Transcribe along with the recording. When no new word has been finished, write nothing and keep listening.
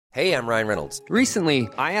Hey, I'm Ryan Reynolds. Recently,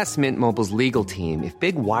 I asked Mint Mobile's legal team if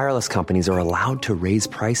big wireless companies are allowed to raise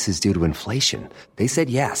prices due to inflation. They said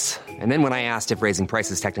yes. And then when I asked if raising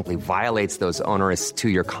prices technically violates those onerous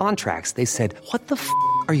two-year contracts, they said, "What the f***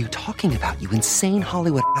 are you talking about, you insane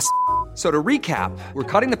Hollywood ass?" So to recap, we're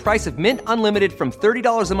cutting the price of Mint Unlimited from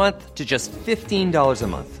 $30 a month to just $15 a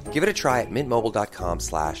month. Give it a try at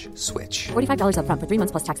mintmobile.com/switch. $45 up front for 3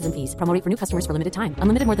 months plus taxes and fees. Promo rate for new customers for limited time.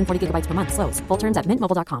 Unlimited more than 40 gigabytes per month. Slows full terms at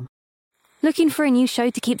mintmobile.com. Looking for a new show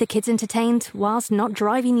to keep the kids entertained whilst not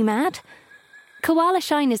driving you mad? Koala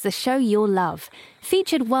Shine is the show you'll love,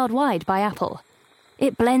 featured worldwide by Apple.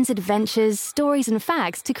 It blends adventures, stories and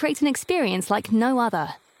facts to create an experience like no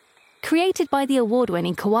other. Created by the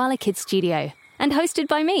award-winning Koala Kids Studio and hosted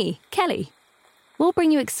by me, Kelly. We'll bring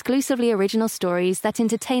you exclusively original stories that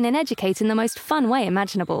entertain and educate in the most fun way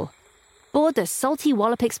imaginable. Board the Salty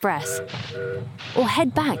Wallop Express or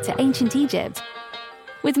head back to ancient Egypt,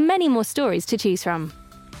 with many more stories to choose from.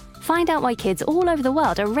 Find out why kids all over the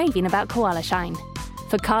world are raving about Koala Shine.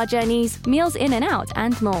 For car journeys, meals in and out,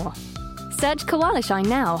 and more. Search Koala Shine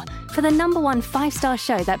now for the #1 5-star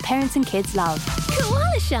show that parents and kids love.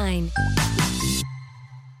 Koala Shine!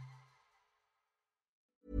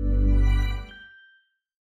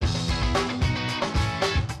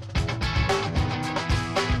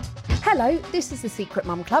 Hello, this is the Secret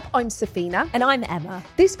Mum Club. I'm Safina. And I'm Emma.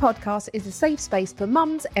 This podcast is a safe space for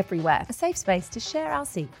mums everywhere. A safe space to share our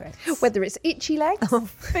secrets. Whether it's itchy legs or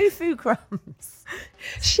foo-foo crumbs.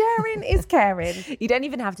 Sharing is caring. You don't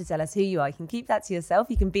even have to tell us who you are. You can keep that to yourself.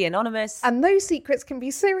 You can be anonymous. And those secrets can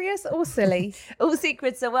be serious or silly. All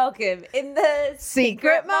secrets are welcome in the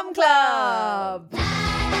Secret Mum Club.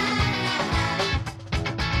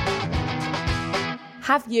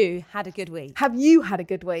 Have you had a good week? Have you had a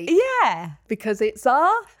good week? Yeah. Because it's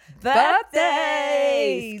our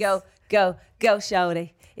birthdays. Go,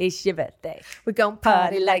 shawty. It's your birthday. We're going to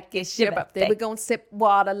party like it's your birthday. We're going to sip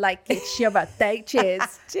water like it's your birthday.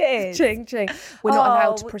 Cheers. Cheers. Ching, ching. We're not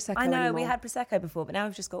allowed to Prosecco I know, anymore. we had Prosecco before, but now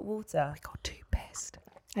we've just got water. We got too pissed.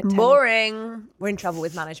 Boring. We're in trouble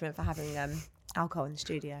with management for having alcohol in the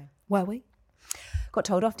studio. Were we? Got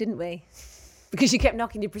told off, didn't we? Because you kept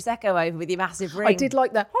knocking your Prosecco over with your massive ring. I did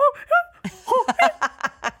like that.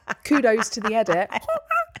 Kudos to the edit.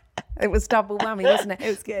 It was double whammy, wasn't it? It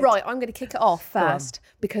was good. Right, I'm going to kick it off first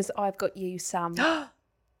because I've got you some...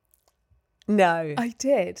 No. I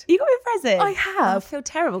did. You got me a present? I have. I feel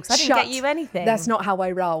terrible because I didn't get you anything. That's not how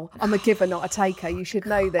I roll. I'm a giver, not a taker. You should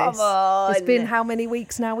know this. Come on. It's been how many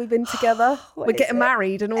weeks now we've been together? We're getting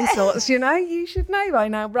married and all sorts, you know? You should know by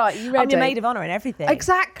now. Right, you ready? I'm your maid of honour and everything.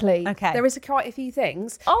 Exactly. Okay. There is quite a few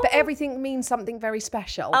things, but everything means something very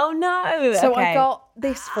special. Oh, no. So okay. I got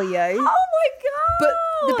this for you. Oh, my God. But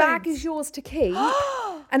the bag is yours to keep.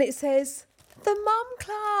 And it says... The Mum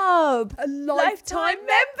Club. A lifetime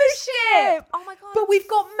membership. Oh, my God. But we've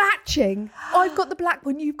got matching. I've got the black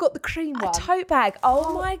one, you've got the cream one. A tote bag.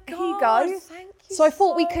 Oh, my God. Here you go. Thank you So I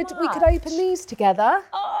thought we could open these together.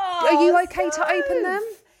 Oh, are you okay to open them?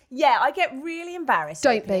 Yeah, I get really embarrassed.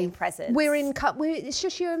 Don't be. Presents. It's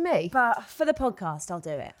just you and me. But for the podcast, I'll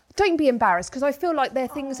do it. Don't be embarrassed because I feel like they're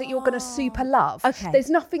things that you're going to super love. Okay.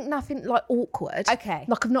 There's nothing like awkward. Okay.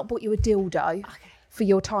 Like I've not bought you a dildo. Okay. For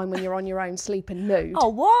your time when you're on your own sleeping nude. Oh,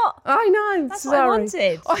 what? I know. That's sorry. what I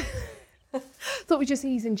wanted. Thought we'd just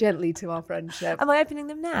easing gently to our friendship. Am I opening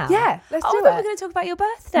them now? Yeah, let's do I it. thought we were going to talk about your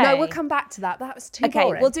birthday. No, we'll come back to that. That was too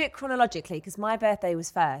boring. Okay, we'll do it chronologically because my birthday was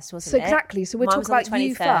first, wasn't it? Exactly. So we'll Mine talk was on about the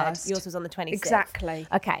you 23rd. first. Yours was on the 26th. Exactly.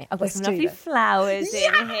 Okay, I've got Let's some do lovely this. flowers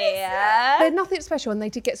in here. They're nothing special and they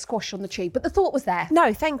did get squashed on the cheek, but the thought was there.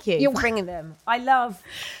 No, thank you You're for bringing them. I love...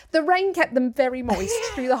 The rain kept them very moist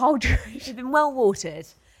through the whole duration. They've been well watered.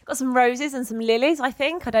 Got some roses and some lilies, I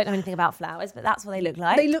think. I don't know anything about flowers, but that's what they look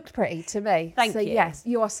like. They looked pretty to me. Thank so, you. yes,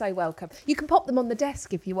 you are so welcome. You can pop them on the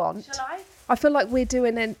desk if you want. Shall I? I feel like we're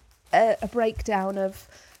doing a breakdown of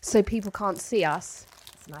so people can't see us.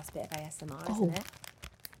 It's a nice bit of ASMR, isn't it?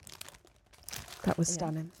 That was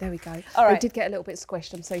stunning. There we go. All right. They did get a little bit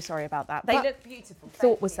squished. I'm so sorry about that. They But look beautiful.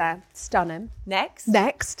 thought was there. Stunning. Next?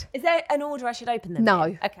 Next. Is there an order I should open them No.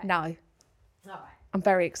 in? Okay. No. All right. I'm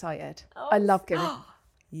very excited. I love giving.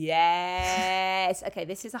 Yes. Okay,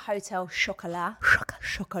 this is a Hotel Chocolat.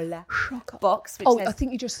 Chocolat. Chocolat. Box. Which Oh, says... I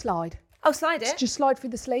think you just slide. Oh, slide it? Just slide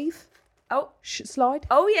through the sleeve. Oh. Slide.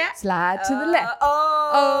 Oh, yeah. Slide to the left.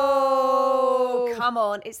 Oh, come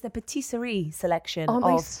on. It's the patisserie selection Aren't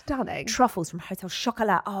they of stunning? truffles from Hotel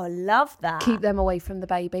Chocolat. Oh, I love that. Keep them away from the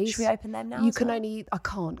babies. Should we open them now? You as can well? only... I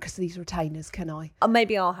can't because these retainers, can I? Oh,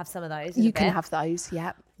 maybe I'll have some of those. You can have those,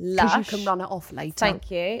 yeah. Because you can run it off later. Thank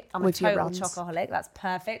you. I'm with a your total runs. chocoholic. That's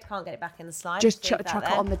perfect. Can't get it back in the slide. Just Leave chuck that it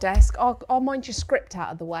there. on the desk. I'll mind your script out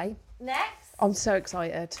of the way. Next. I'm so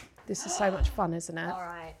excited. This is so much fun, isn't it? All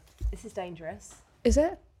right. This is dangerous. Is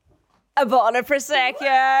it? A bottle of Prosecco.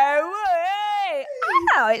 Whey!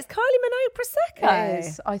 Oh, it's Kylie Minogue Prosecco. It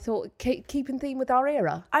is. I thought, keep in theme with our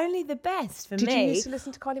era. Only the best for Did me. you used to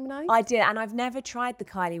listen to Kylie Minogue? I did, and I've never tried the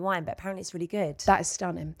Kylie wine, but apparently it's really good. That is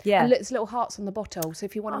stunning. Yeah. And it's little hearts on the bottle, so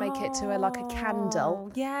if you want to make it to like a candle.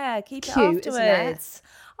 Oh, yeah, keep Cute, it isn't it? afterwards.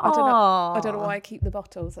 I don't know why I keep the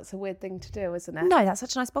bottles. That's a weird thing to do, isn't it? No, that's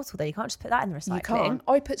such a nice bottle, though. You can't just put that in the recycling. You can't.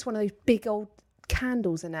 I put one of those big old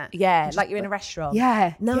candles in it. Yeah, Just like you're in a restaurant.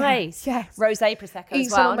 Yeah. Nice. Yeah. Rosé Prosecco Eat as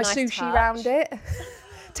some well. of my Nice sushi touch. round it.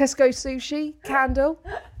 Tesco sushi, candle.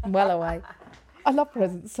 I'm well away. I love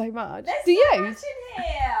presents so much. Do you? In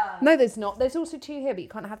here. No, there's not. There's also 2 here, but you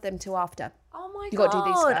can't have them till after. Oh my You God. gotta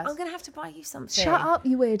do these first. I'm going to have to buy you something. Shut up,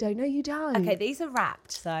 you weirdo. No, you don't. Okay, these are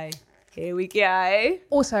wrapped, so here we go.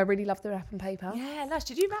 Also, I really love the wrapping paper. Yeah, lush.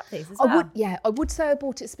 Did you wrap these as well? I would say I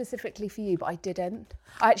bought it specifically for you, but I didn't.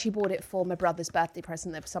 I actually bought it for my brother's birthday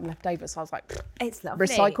present. There was some left over, so I was like, It's lovely.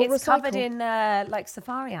 Recycle, It's covered recycle. in like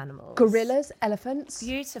safari animals. gorillas, elephants.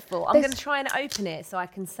 Beautiful. I'm There's- going to try and open it so I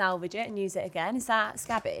can salvage it and use it again. Is that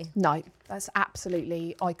scabby? No, that's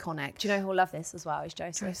absolutely iconic. Do you know who'll love this as well? Is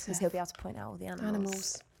Joseph. Because Joseph. he'll be able to point out all the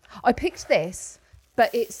animals. I picked this,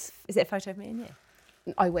 but it's. Is it a photo of me and you?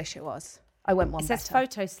 I wish it was. I went one It says better.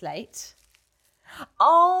 photo slate.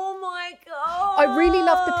 Oh my God. I really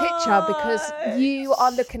love the picture because you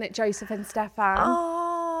are looking at Joseph and Stefan.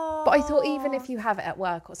 Oh. But I thought even if you have it at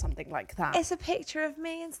work or something like that. It's a picture of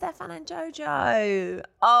me and Stefan and Jojo.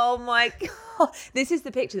 Oh my God. This is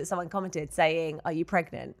the picture that someone commented saying, "Are you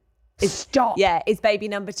pregnant?" Stop. Yeah, is baby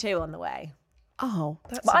number 2 on the way? Oh,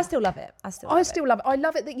 that's. But I still love it. I still love it. I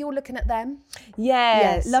love it that you're looking at them. Yeah,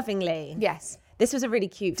 Yes. lovingly. Yes. This was a really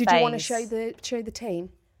cute Did phase. you want to show the team?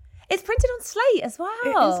 It's printed on slate as well. It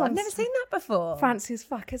is on I've never seen that before. Fancy as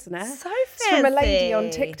fuck, isn't it? So It's from a lady on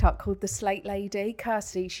fancy. TikTok called the Slate Lady,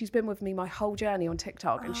 Kirsty. She's been with me my whole journey on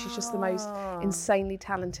TikTok, and she's just the most insanely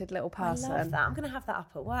talented little person. I love that. I'm going to have that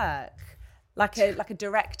up at work. Like a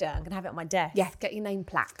director. I'm going to have it on my desk. Yeah, get your name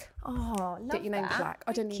plaque. Oh, love Get your name that. plaque.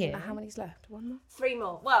 I don't Thank even know you. how many's left. One more. 3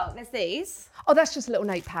 more. Well, there's these. Oh, that's just a little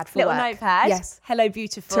notepad for Little work. notepad. Yes. Hello,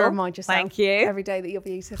 beautiful. To remind yourself. Thank you. Every day that you're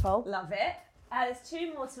beautiful. Love it. There's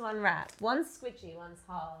 2 more to unwrap. One's squidgy, one's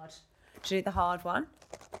hard. Should we do the hard one?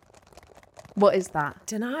 What is that?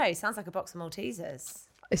 Dunno. Sounds like a box of Maltesers.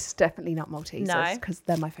 It's definitely not Maltesers. No. Because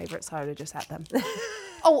they're my favourite, so I would have just had them.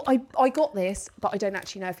 Oh, I got this, but I don't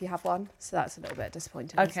actually know if you have one. So that's a little bit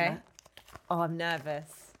disappointing. Isn't Okay. it? Oh, I'm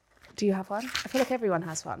nervous. Do you have one? I feel like everyone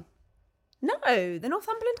has one. No, the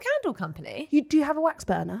Northumberland Candle Company. Do you have a wax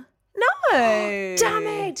burner? No. Damn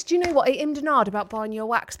it! Do you know what? I immed and ahed about buying your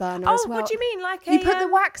wax burner as well. What do you mean? Like a, You put the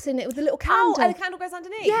wax in it with a little candle. Oh, and the candle goes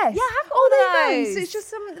underneath? Yes. Yeah, I have got Oh, one they're of nice. those. It's just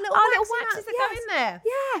some little little waxes waxes that go in there.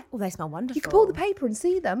 Yeah. Oh, they smell wonderful. You can pull the paper and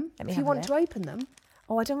see them Let me if have you a want look. to open them.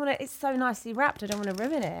 Oh, I don't want to. It's so nicely wrapped. I don't want to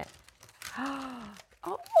ruin it.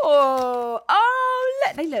 Oh,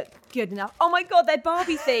 look, they look good enough. Oh my God, they're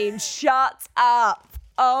Barbie themed. Shut up.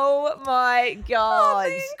 Oh my God.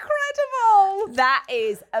 Incredible. That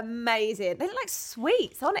is amazing. They look like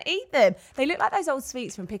sweets. I want to eat them. They look like those old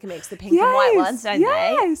sweets from Pick and Mix, the pink and white ones, don't they?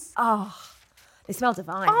 Yes. Oh, they smell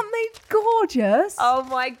divine. Aren't they gorgeous? Oh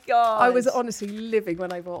my God. I was honestly living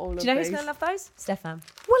when I bought all of these. Do you know who's going to love those? Stefan.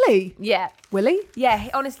 Willie? Yeah. Willie? Yeah,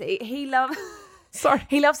 honestly, he loves... Sorry.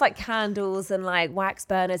 He loves like candles and like wax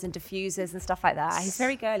burners and diffusers and stuff like that. He's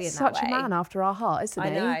very girly in that way. Such a man after our heart, isn't I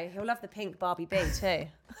he? know. He'll love the pink Barbie bee too.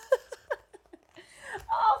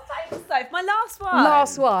 Oh, thanks, Soph. My last one.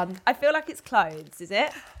 Last one. I feel like it's clothes. Is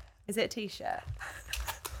it? Is it a t-shirt?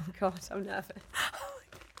 Oh God, I'm nervous.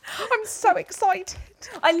 I'm so excited.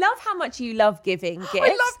 I love how much you love giving gifts. I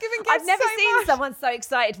love giving gifts I've never so seen much. someone so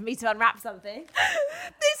excited for me to unwrap something.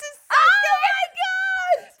 This is so Oh my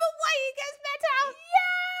God! But wait, it gets better.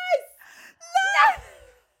 Yes!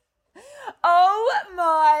 No! Oh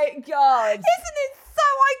my God! Isn't it so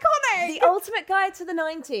iconic? The ultimate guide to the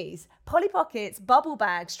 90s. Polly Pockets, bubble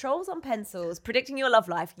bags, trolls on pencils, predicting your love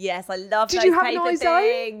life. Yes, I love Did those you have an paper iZone?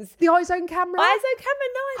 things. The iZone camera? iZone camera?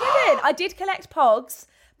 No, I didn't. I did collect Pogs,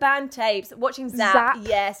 Band tapes, watching Zap.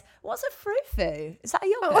 Yes. What's a frou-frou? Is that a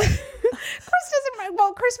yogurt?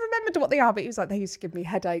 Chris remembered what they are, but he was like, they used to give me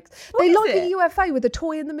headaches. What They is like it? a UFO with a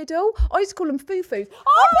toy in the middle. I used to call them foo-foos.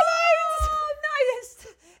 Oh, balloons! No, there's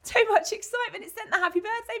too much excitement. It sent the happy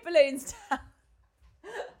birthday balloons down.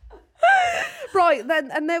 Right,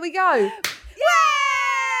 then, and there we go. Yay!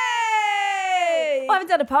 I haven't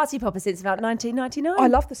done a party popper since about 1999. I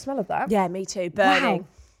love the smell of that. Yeah, me too. Burning.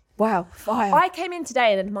 Wow, fire. I came in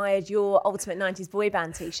today and admired your Ultimate 90s Boy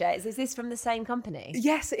Band t-shirts. Is this from the same company?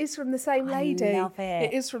 Yes, it is from the same lady. love it.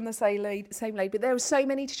 It is from the same lady, but there were so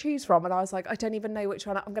many to choose from, and I was like, I don't even know which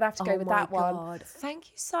one. I'm going to have to go with that one. God. Thank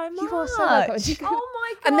you so much. You are so welcome. Oh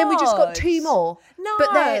my God. And then we just got 2 more. No.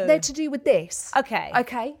 But they're to do with this. Okay.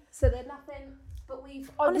 Okay. So they're nothing, but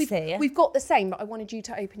Honestly, we've got the same, but I wanted you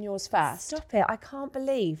to open yours first. Stop it. I can't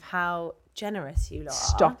believe how generous you lot are.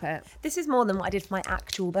 Stop it. This is more than what I did for my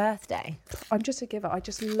actual birthday. I'm just a giver. I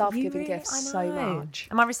just love You giving really- gifts I so know. much.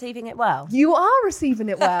 Am I receiving it well? You are receiving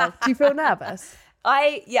it well. Do you feel nervous?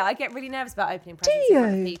 I get really nervous about opening presents Do in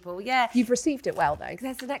front of you? people. Yeah. You've received it well, though.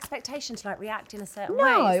 There's an expectation to like react in a certain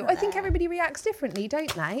No, way. isn't I think there? everybody reacts differently,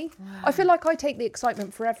 don't they? I feel like I take the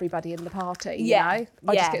excitement for everybody in the party. You Yeah, know?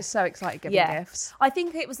 I just yeah. get so excited giving gifts. I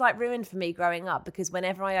think it was like ruined for me growing up because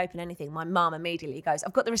whenever I open anything, my mum immediately goes,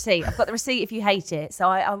 I've got the receipt. I've got the receipt if you hate it. So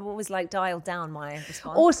I've always like dialed down my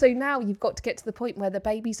response. Also, now you've got to get to the point where the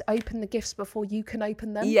babies open the gifts before you can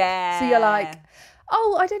open them. Yeah. So you're like,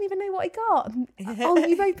 oh, I don't even know what I got. Oh,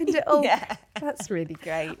 you've opened it all. Yeah. That's really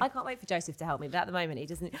great. I can't wait for Joseph to help me, but at the moment he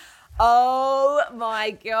doesn't. Oh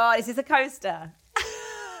my God, is this a coaster?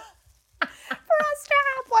 For us to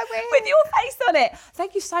have one With your face on it.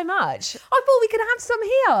 Thank you so much. I thought we could have some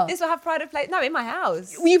here. This will have pride of place. No, in my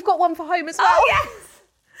house. Well, you've got one for home as well. Oh, yes.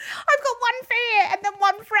 I've got one for here and then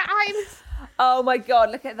one for at home. Oh my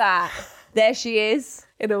God, look at that. There she is.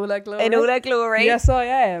 In all her glory. In all her glory. Yes, I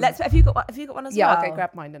am. Have you got one as Yeah, well? I'll go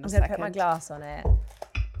grab mine in a I'm going to put my second. glass on it.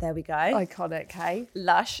 There we go. Iconic, hey?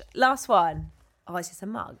 Lush. Last one. Oh, is this a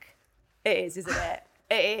mug? It is, isn't it?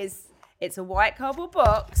 It is. It's a white cardboard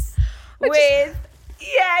box with,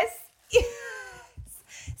 yes,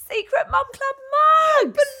 Secret Mum Club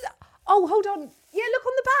mugs. Oh, hold on. Yeah, look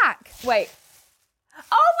on the back. Wait.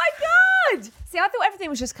 Oh my God. See, I thought everything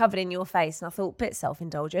was just covered in your face and I thought, bit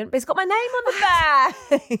self-indulgent, but it's got my name on the back.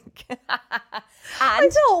 I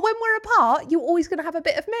thought when we're apart, you're always going to have a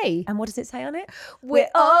bit of me. And what does it say on it? We're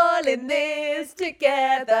all in this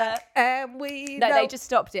together, and we No, know... they just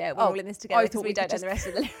stopped it. We're all in this together I because thought we we don't know could the rest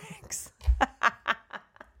of the lyrics.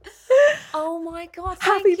 Oh my God,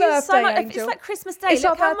 Happy thank you so birthday, much. Angel. It's like Christmas Day. It's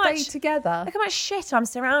Look our how birthday much together. Look how much shit I'm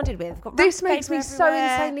surrounded with. I've got This wrapping makes me paper so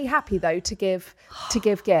everywhere. insanely happy, though, to give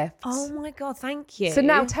gifts. Oh my God, thank you. So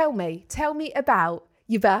now tell me about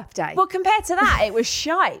your birthday. Well, compared to that, it was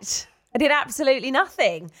shite. I did absolutely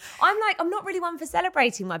nothing. I'm not really one for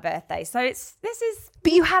celebrating my birthday. So this is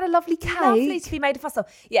But you had a lovely cake. lovely to be made a fuss of.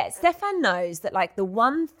 Yeah, Stefan knows that like the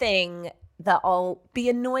one thing that I'll be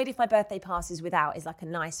annoyed if my birthday passes without is like a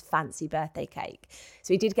nice fancy birthday cake.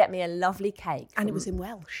 So he did get me a lovely cake. And it was in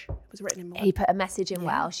Welsh. It was written in Welsh. He put a message in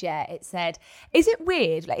Welsh, yeah. It said, is it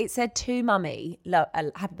weird? Like it said to mummy,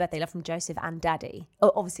 happy birthday, love from Joseph and daddy.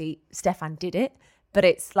 Oh, obviously, Stefan did it. But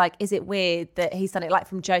it's like, is it weird that he's done it like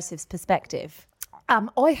from Joseph's perspective?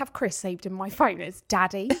 I have Chris saved in my phone as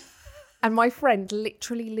Daddy. And my friend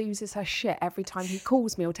literally loses her shit every time he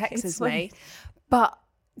calls me or texts me. But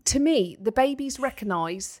to me, the babies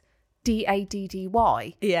recognise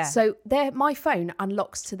DADDY. Yeah. So my phone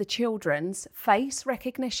unlocks to the children's face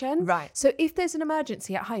recognition. Right. So if there's an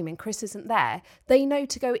emergency at home and Chris isn't there, they know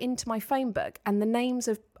to go into my phone book and the names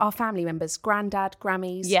of our family members, granddad,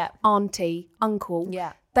 Grammys, Yeah. auntie, uncle.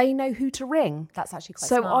 Yeah. They know who to ring. That's actually quite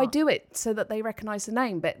So smart. I do it so that they recognise the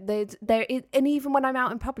name. But and even when I'm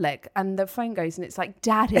out in public and the phone goes and it's like,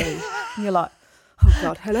 Daddy, and you're like, oh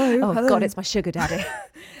God, hello. Oh hello. God, it's my sugar daddy.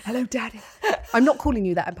 Hello, Daddy. I'm not calling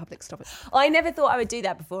you that in public, stop it. I never thought I would do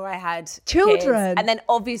that before I had Children. kids. And then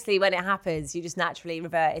obviously when it happens, you just naturally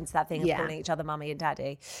revert into that thing of Yeah. calling each other mummy and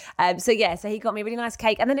daddy. So he got me a really nice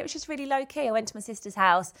cake. And then it was just really low key. I went to my sister's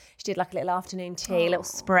house. She did like a little afternoon tea, a little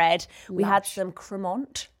spread. We had some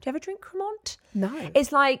Cremant. Do you ever drink Cremant? No.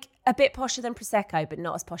 It's like a bit posher than Prosecco, but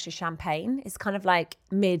not as posh as champagne. It's kind of like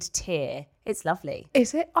mid-tier. It's lovely.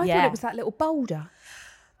 Is it? I thought Yeah. it was that little boulder.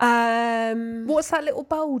 What's that little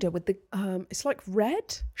boulder with the, it's like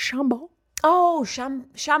red? Chambon? Oh,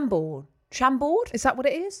 Chambord. Chambord. Is that what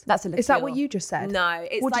it is? That's a liqueur. Is that what you just said? No,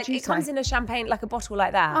 it's What did like you it comes say? in a champagne, like a bottle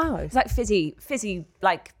like that. Oh. It's like fizzy,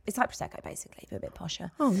 like it's like Prosecco basically, but a bit posher.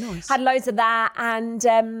 Oh, nice. Had loads of that and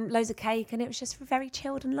loads of cake, and it was just very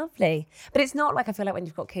chilled and lovely. But it's not like, I feel like when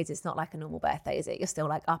you've got kids, it's not like a normal birthday, is it? You're still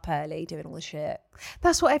like up early doing all the shit.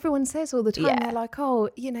 That's what everyone says all the time. Yeah. They're like, oh,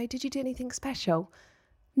 did you do anything special?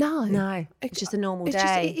 No. It's just a normal It's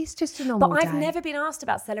day. It's just a normal But day. I've never been asked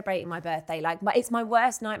about celebrating my birthday. Like, it's my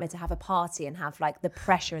worst nightmare to have a party and have like the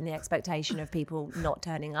pressure and the expectation of people not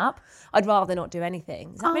turning up. I'd rather not do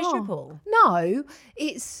anything. Is that miserable? No,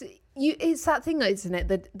 it's that thing, isn't it?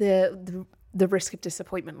 The risk of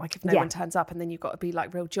disappointment. Like if no one turns up, and then you've got to be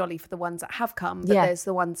like real jolly for the ones that have come, but there's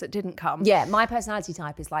the ones that didn't come. Yeah, my personality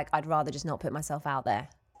type is like, I'd rather just not put myself out there.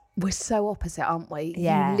 We're so opposite, aren't we?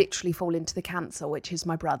 Yeah. You literally fall into the Cancer, which is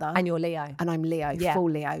my brother. And you're Leo. And I'm Leo, Yeah. full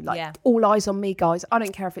Leo. Like Yeah. all eyes on me, guys. I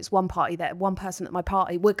don't care if it's one person at my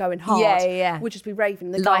party. We're going hard. Yeah. We'll just be raving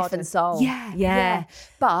in the Life garden. and soul. Yeah.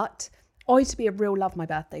 But I used to be a real love my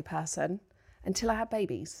birthday person until I had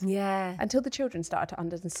babies. Yeah. Until the children started to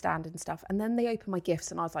understand and stuff. And then they opened my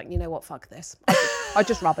gifts and I was like, you know what, fuck this. I'd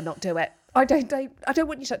just rather not do it. I don't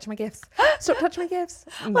want you touching my gifts. Stop touching my gifts.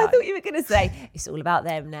 No. I thought you were going to say, it's all about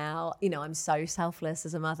them now. I'm so selfless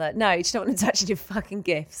as a mother. No, you just don't want to touch your fucking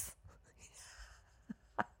gifts.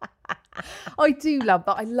 I do love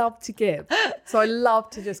that. I love to give. So I love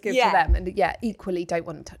to just give to Yeah. them. And equally don't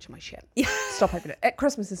want them touching my shit. Stop opening it. At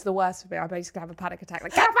Christmas is the worst for me. I basically have a panic attack.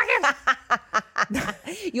 Like, get off my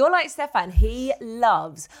gifts! You're like Stefan. He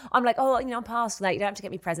loves. I'm like, I'm past that. You don't have to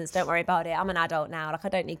get me presents. Don't worry about it. I'm an adult now. Like, I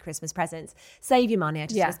don't need Christmas presents. Save your money. I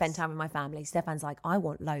just want Yes. to spend time with my family. Stefan's like, I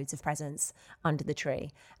want loads of presents under the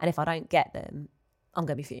tree. And if I don't get them, I'm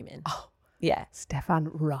going to be fuming. Oh, yeah. Stefan,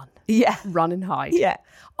 run. Yeah. Run and hide. Yeah.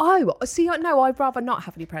 Oh, see, no, I'd rather not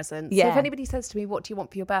have any presents. Yeah. If anybody says to me, what do you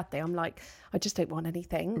want for your birthday? I'm like, I just don't want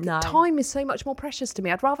anything. No. Time is so much more precious to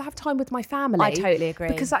me. I'd rather have time with my family. I totally agree.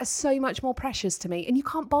 Because that is so much more precious to me. And you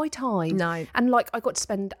can't buy time. No. And like, I got to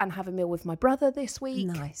spend and have a meal with my brother this week.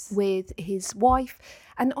 Nice. With his wife.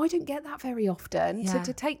 And I don't get that very often. So Yeah.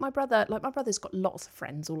 to take my brother, like my brother's got lots of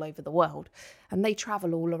friends all over the world and they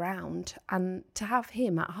travel all around. And to have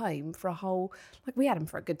him at home for a whole, like we had him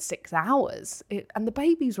for a good 6 hours. And the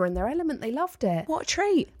babies were in their element. They loved it. What a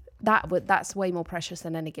treat. That's way more precious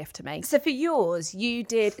than any gift to me. So for yours, you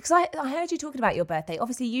did, because I heard you talking about your birthday.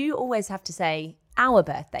 Obviously, you always have to say our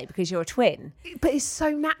birthday because you're a twin. But it's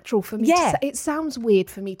so natural for me Yeah. to say. It sounds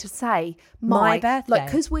weird for me to say My birthday. Like,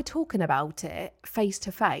 because we're talking about it face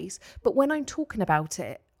to face. But when I'm talking about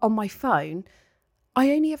it on my phone,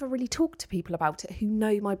 I only ever really talk to people about it who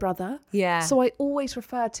know my brother. Yeah. So I always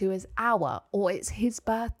refer to as our, or it's his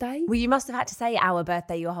birthday. Well, you must have had to say our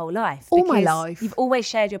birthday your whole life. All my because life. You've always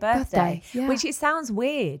shared your birthday. Yeah. Which it sounds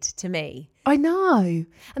weird to me. I know.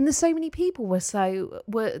 And there's so many people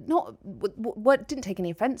didn't take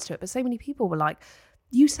any offence to it, but so many people were like,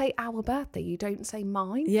 you say our birthday, you don't say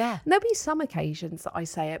mine. Yeah. And there'll be some occasions that I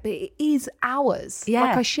say it, but it is ours. Yeah.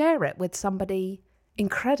 Like I share it with somebody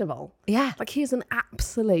incredible. Yeah. Like he's an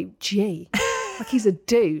absolute G. Like he's a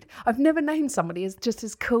dude. I've never known somebody just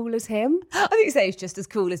as cool as him. I think you say he's just as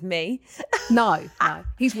cool as me. No.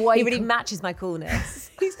 He's way He really cool. matches my coolness.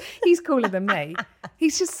 He's cooler than me.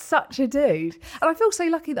 He's just such a dude. And I feel so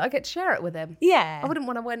lucky that I get to share it with him. Yeah. I wouldn't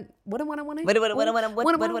want to win.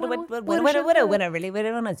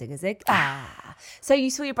 So you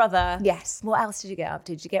saw your brother. Yes. What else did you get up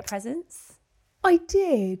to? Did you get presents? I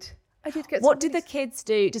did get What did something. the kids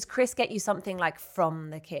do? Does Chris get you something like from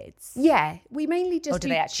the kids? Yeah, we mainly Or just do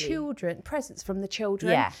do they actually- children presents from the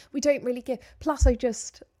children. Yeah. We don't really give. Plus, I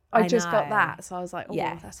just got know. that, so I was like, oh,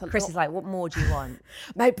 Yeah. that's a Chris lot. is like, what more do you want?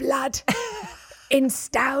 My blood in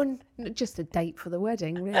stone. Just a date for the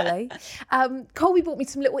wedding, really. Colby bought me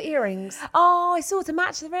some little earrings Oh, I saw to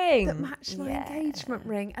match the ring. that matched my Yeah. engagement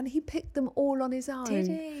ring, and he picked them all on his own. Did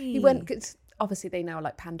he? He went. 'Cause obviously, they now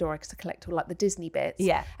like Pandora because I collect all like the Disney bits.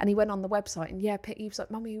 Yeah. And he went on the website and he was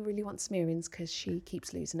like, Mummy really wants some earrings because she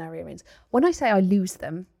keeps losing her earrings. When I say I lose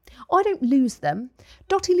them, I don't lose them.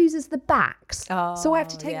 Dottie loses the backs. So I have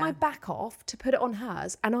to take yeah. my back off to put it on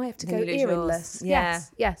hers and I have to Then go you lose yours. earringless. Yeah.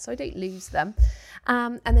 Yes, so I don't lose them.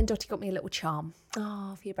 And then Dottie got me a little charm.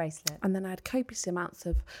 Oh, for your bracelet. And then I had copious amounts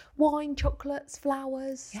of wine, chocolates,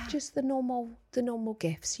 flowers, just the normal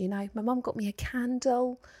gifts, you know. My mum got me a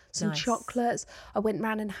candle, some Nice. chocolates. I went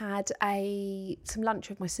round and had some lunch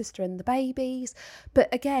with my sister and the babies.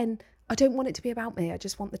 But again, I don't want it to be about me. I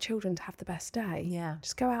just want the children to have the best day. Yeah.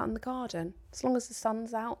 Just go out in the garden as long as the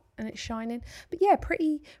sun's out and it's shining. But yeah,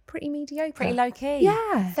 pretty mediocre. Pretty low key.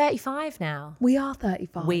 Yeah. 35 now. We are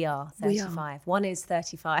 35. We are 35. One is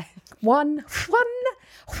 35. One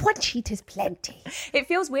sheet is plenty. It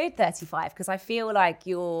feels weird 35 because I feel like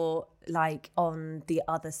you're like on the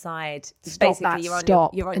other side. Stop that. You're on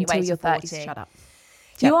Stop your way until to you're 30. 40. Shut up.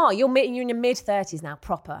 You are. You're in your mid 30s now,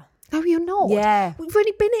 proper. No, you're not. Yeah. We've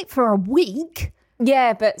only been it for a week.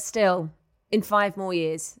 Yeah, but still, in 5 more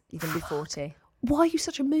years, you're going to be 40. Why are you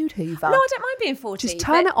such a mood hoover? No, I don't mind being 40. Just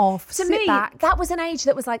turn but it off, To sit me, back. that was an age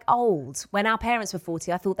that was like old. When our parents were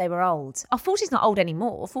 40, I thought they were old. Oh, 40's not old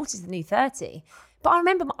anymore. 40's the new 30. But I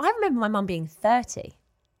remember my mum being 30.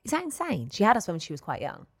 Is that insane? She had us when she was quite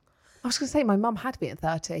young. I was going to say my mum had me at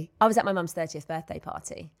 30. I was at my mum's 30th birthday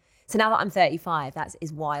party. So now that I'm 35, that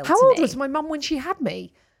is wild How to old me. was my mum when she had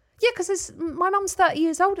me? Yeah, because my mum's 30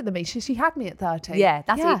 years older than me. She had me at 30. Yeah,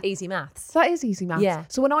 that's easy maths. That is easy maths. Yeah.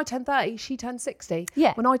 So when I turn 30, she turns 60.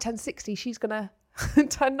 Yeah. When I turn 60, she's going to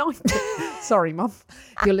turn 90. Sorry, Mum.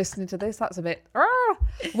 If you're listening to this, that's a bit...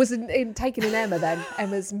 Was in taking in Emma then.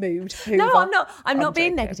 Emma's mood. No, hoover. I'm not. I'm not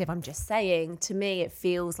being joking. negative. I'm just saying, to me, it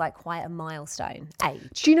feels like quite a milestone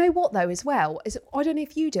age. Do you know what though as well? Is I don't know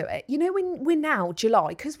if you do it. You know when we're now July,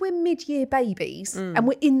 because we're mid-year babies and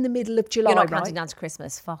we're in the middle of July, You're not right? counting down to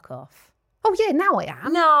Christmas. Fuck off. Oh yeah, now I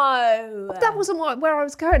am. No. That wasn't where I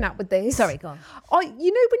was going at with this. Sorry, go on.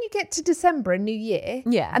 You know when you get to December and New Year,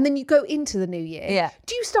 Yeah. and then you go into the New Year, Yeah.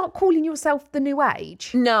 do you start calling yourself the new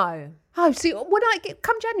age? No. Oh, see, when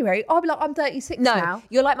come January, I'll be like, I'm 36 No. now.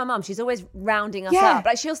 You're like my mum. She's always rounding us Yeah. up.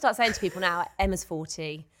 Like she'll start saying to people now, Emma's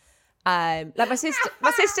 40. Like my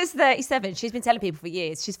sister's 37. She's been telling people for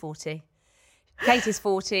years she's 40. Katie's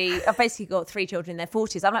 40. I've basically got 3 children in their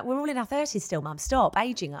 40s. I'm like, we're all in our 30s still, Mum. Stop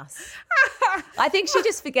aging us. I think she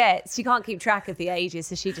just forgets. She can't keep track of the ages,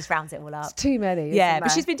 so she just rounds it all up. Too many. Yeah, isn't but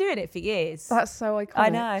there? she's been doing it for years. That's so iconic. I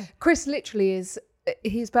know. Chris literally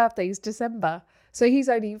his birthday is December. So he's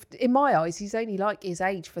only, in my eyes, he's only like his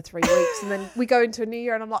age for 3 weeks. And then we go into a new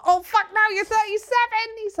year and I'm like, oh, fuck, now you're 37.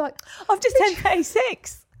 He's like, I've just turned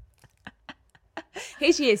 36.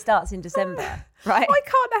 His year starts in December, right? I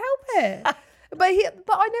can't help it. But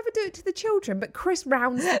I never do it to the children. But Chris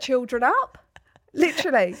rounds the children up.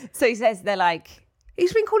 Literally. So he says they're like...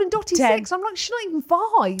 He's been calling Dottie 10. 6. I'm like, she's not even 5.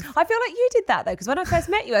 I feel like you did that though, because when I first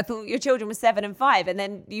met you, I thought your children were 7 and 5, and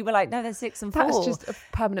then you were like, no, they're 6 and 4. That's just a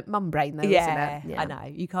permanent mum brain though, yeah, isn't it? I know.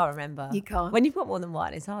 You can't remember. You can't. When you've got more than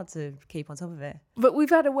one, it's hard to keep on top of it. But we've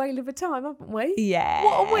had a whale of a time, haven't we? Yeah.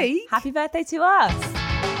 What a week. Happy birthday to us.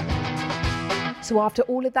 So after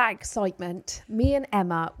all of that excitement, me and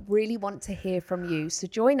Emma really want to hear from you. So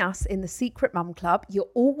join us in the Secret Mum Club. You're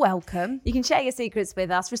all welcome. You can share your secrets with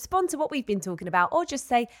us, respond to what we've been talking about, or just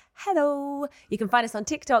say hello. You can find us on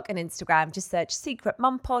TikTok and Instagram. Just search Secret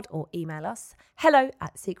Mum Pod or email us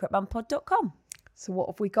hello@secretmumpod.com. So what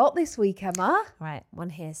have we got this week, Emma? Right,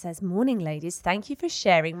 one here says, morning ladies, thank you for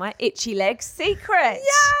sharing my itchy leg secret.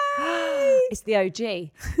 Yay! It's the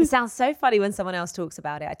OG. It sounds so funny when someone else talks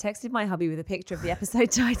about it. I texted my hubby with a picture of the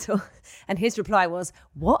episode title and his reply was,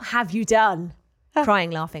 what have you done?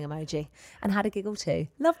 Crying, laughing emoji, and had a giggle too.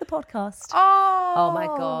 Love the podcast. Oh my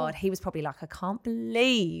God. He was probably like, I can't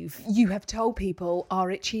believe. You have told people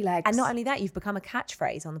our itchy legs. And not only that, you've become a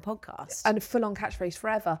catchphrase on the podcast. And a full-on catchphrase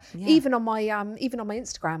forever. Yeah. Even on my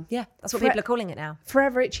Instagram. Yeah, that's what people are calling it now.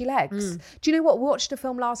 Forever itchy legs. Do you know what? We watched a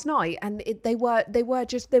film last night and they were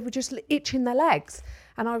just itching their legs.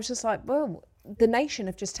 And I was just like, well, the nation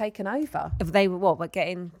have just taken over. If they were what? But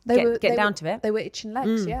getting They down were, to it. They were itching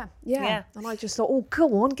legs, yeah. And I just thought, oh,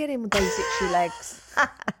 go on, get in with those itchy legs.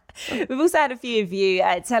 We've also had a few of you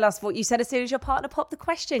tell us what you said as soon as your partner popped the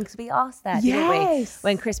question, because we asked that, didn't we? Yes.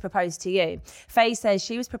 When Chris proposed to you. Faye says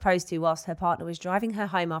she was proposed to whilst her partner was driving her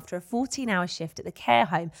home after a 14-hour shift at the care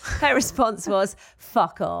home. Her response was,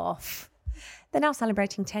 fuck off. They're now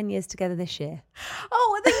celebrating 10 years together this year.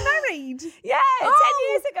 Oh, are they married? Yeah, 10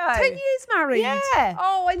 years ago. 10 years married. Yeah.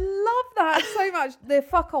 Oh, I love that so much. The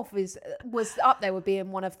fuck off was up there with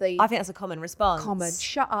being one of the I think that's a common response. common.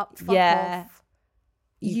 Shut up, fuck Yeah. off.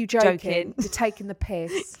 You joking. You're taking the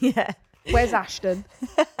piss. Yeah. Where's Ashton?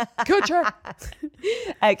 Kutcher.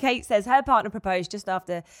 Kate says her partner proposed just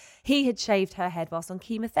after he had shaved her head whilst on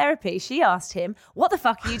chemotherapy. She asked him, what the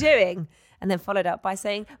fuck are you doing? And then followed up by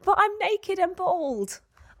saying, but I'm naked and bald.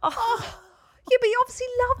 Oh, Yeah, but he obviously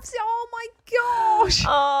loves it. Oh my gosh.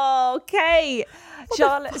 oh Kate.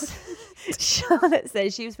 Charlotte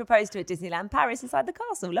says she was proposed to at Disneyland Paris inside the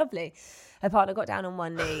castle. Lovely. Her partner got down on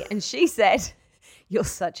one knee and she said, you're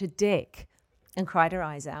such a dick, and cried her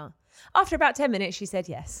eyes out. After about 10 minutes, she said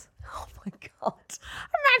yes. Oh my God.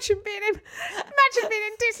 Imagine being in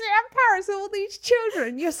Disneyland Paris with all these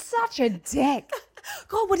children. You're such a dick.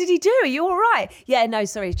 God, what did he do? Are you all right? Yeah, no,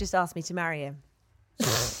 sorry. He just asked me to marry him.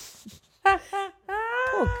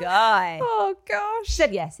 Poor guy. Oh, gosh. She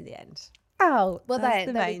said yes in the end. Oh, well, That's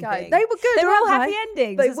the there we main go. thing. They were good. They were all weren't happy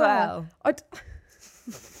endings They as were. well.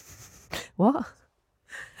 What?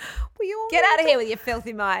 We all Get need out of here with your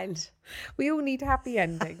filthy mind. We all need happy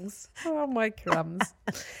endings. Oh, my crumbs.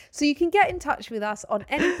 So you can get in touch with us on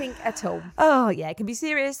anything at all. Oh, yeah. It can be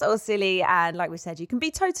serious or silly. And like we said, you can be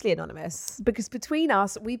totally anonymous. Because between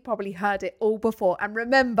us, we've probably heard it all before. And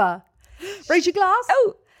remember, raise your glass.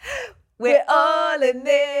 Oh, we're all in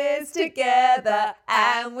this together.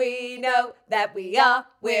 And we know that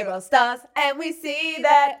we're all stars. And we see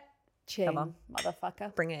that. Ching, Come on.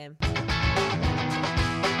 motherfucker. Bring it in.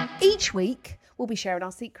 Each week, we'll be sharing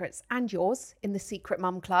our secrets and yours in the Secret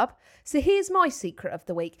Mum Club. So here's my secret of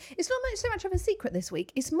the week. It's not so much of a secret this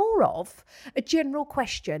week. It's more of a general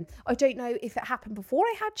question. I don't know if it happened before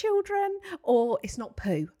I had children or it's not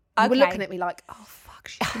poo. You were Okay. looking at me like, oh, fuck.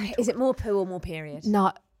 She's gonna talk. Is it more poo or more period?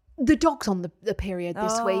 No, the dog's on the period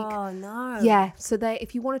this week. Oh, no. Yeah, so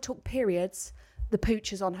if you want to talk periods, the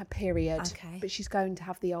pooch is on her period. Okay. But she's going to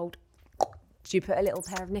have the old... Do you put a little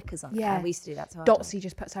pair of knickers on? Yeah. We used to do that to our dog. Dotsy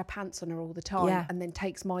just puts her pants on her all the time Yeah. and then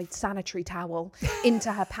takes my sanitary towel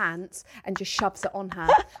into her pants and just shoves it on her.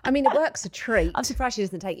 I mean, it works a treat. I'm surprised she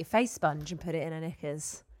doesn't take your face sponge and put it in her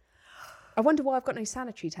knickers. I wonder why I've got no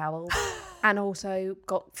sanitary towel and also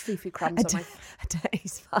got foo-foo crumbs on my... A dirty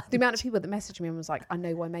sponge. The amount of people that messaged me and was like, I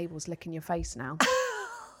know why Mabel's licking your face now.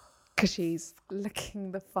 Because she's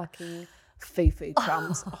licking the fucking foo-foo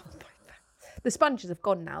crumbs. Oh, my God. The sponges have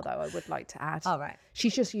gone now, though, I would like to add. Oh, right.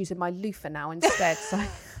 She's just using my loofah now instead.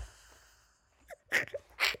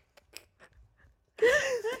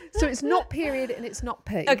 So it's not period and it's not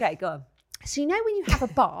poo. Okay, go on. So you know when you have a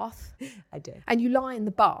bath I do. and you lie in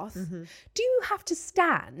the bath, Mm-hmm. do you have to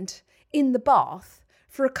stand in the bath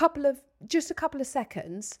for a couple of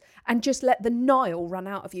seconds and just let the Nile run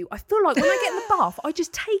out of you? I feel like when I get in the bath, I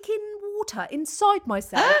just take in water inside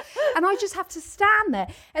myself and I just have to stand there.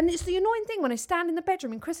 And it's the annoying thing when I stand in the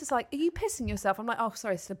bedroom and Chris is like, are you pissing yourself? I'm like, oh,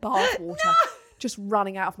 sorry, it's the bath water just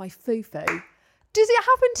running out of my foo-foo. Does it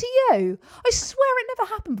happen to you? I swear it never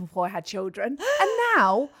happened before I had children. And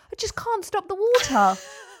now I just can't stop the water.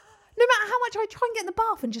 No matter how much I try and get in the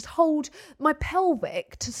bath and just hold my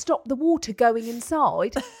pelvic to stop the water going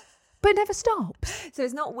inside, but it never stops. So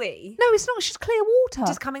it's not wee. No, it's not. It's just clear water.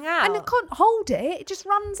 Just coming out. And I can't hold it. It just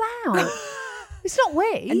runs out. It's not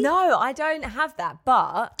wee. No, I don't have that,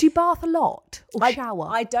 but Do you bath a lot or shower?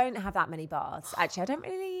 I don't have that many baths. Actually, I don't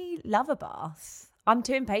really love a bath. I'm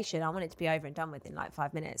too impatient. I want it to be over and done with in like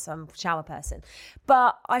 5 minutes. So I'm a shower person.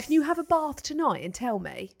 But Can you have a bath tonight and tell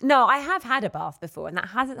me? No, I have had a bath before and that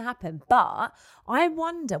hasn't happened. But I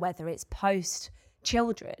wonder whether it's post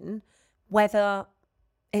children, whether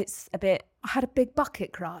it's a bit. I had a big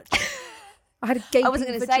bucket crutch. I had a gaping I wasn't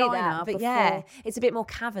going to say vagina that, but before. yeah, it's a bit more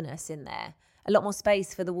cavernous in there. A lot more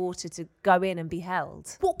space for the water to go in and be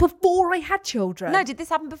held. What, before I had children? No, did this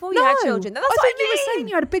happen before you had children? That's I what thought I you were mean. saying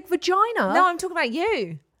you had a big vagina. No, I'm talking about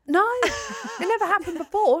you. No, it never happened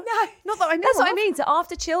before. No. Not that I know That's what I of. mean. So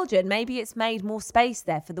after children, maybe it's made more space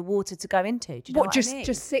there for the water to go into. Do you know what just I mean?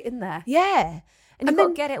 just sit in there. Yeah. And you've got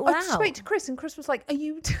to get it all I out. spoke to Chris and Chris was like, are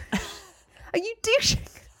you douching?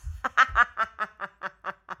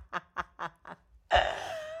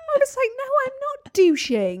 I was like, no, I'm not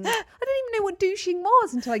douching. I didn't even know what douching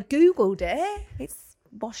was until I Googled it. It's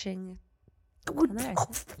washing. Water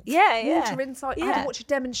Yeah. inside. I had Yeah. to watch a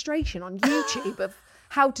demonstration on YouTube of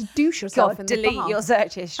how to douche yourself God, in the delete bath. your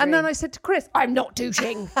search history. And then I said to Chris, I'm not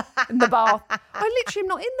douching in the bath. I literally am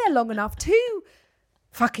not in there long enough to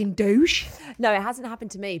fucking douche. No, it hasn't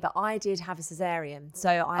happened to me, but I did have a cesarean, so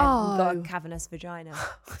I haven't got a Oh. cavernous vagina.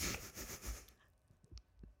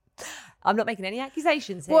 I'm not making any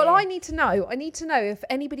accusations here. Well, I need to know if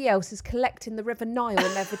anybody else is collecting the River Nile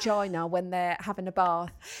in their vagina when they're having a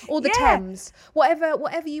bath, or the Yeah. Thames,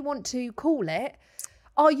 whatever you want to call it.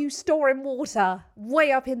 Are you storing water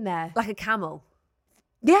way up in there? like a camel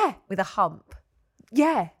Yeah, with a hump.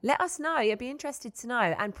 yeah. Let us know. You'd be interested to know.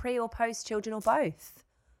 And pre or post children or both.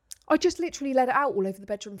 I just literally let it out all over the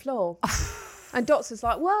bedroom floor. And Dots was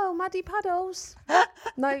like, whoa, muddy puddles.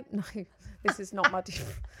 No, this is not muddy.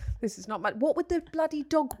 This is not muddy. What with the bloody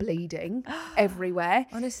dog bleeding everywhere?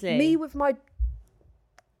 Honestly. Me with my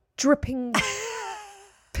dripping,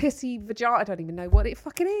 pissy vagina. I don't even know what it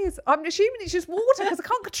fucking is. I'm assuming it's just water because I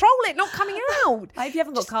can't control it not coming out. I hope you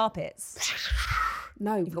haven't got carpets.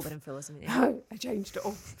 No. You've got one in Phil's, haven't you? No, I changed it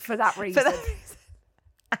all for that reason.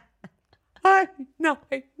 No.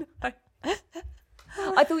 I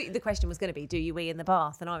thought the question was going to be, do you wee in the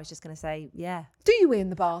bath? And I was just going to say, yeah. Do you wee in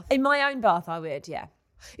the bath? In my own bath, I would, yeah.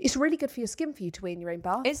 It's really good for your skin for you to wee in your own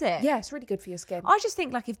bath. Is it? Yeah, it's really good for your skin. I just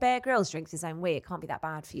think, like, if Bear Grylls drinks his own wee, it can't be that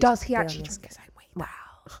bad for you. Does he to be actually honest. drink his own wee? Wow.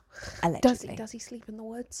 Allegedly. Does he sleep in the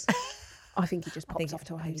woods? I think he just pops off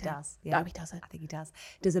to a hotel. He does. Yeah. No, he doesn't. I think he does.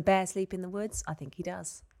 Does a bear sleep in the woods? I think he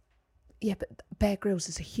does. Yeah, but Bear Grylls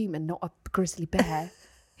is a human, not a grizzly bear.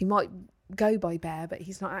 He might go by bear, but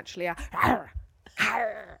he's not actually a...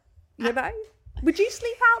 You know? Would you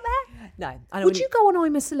sleep out there? No. I don't Would you go on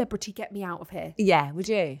I'm a Celebrity, Get Me Out of Here? Yeah, would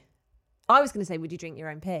you? I was going to say, would you drink your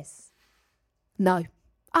own piss? No.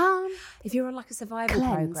 If you're on like a survival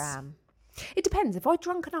Cleanse. program. It depends. If I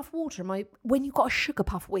drunk enough water, when you got a sugar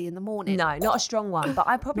puff wee in the morning. No, not a strong one, but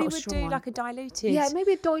I probably Not a would strong do one. like a diluted. Yeah,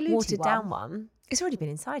 maybe a diluted watered one. down one. It's already been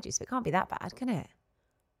inside you, so it can't be that bad, can it?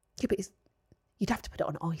 Yeah, but you'd have to put it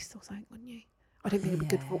on ice or something, wouldn't you? I don't think it'd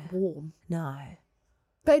be good for warm. No.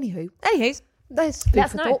 But anywho, there's food Let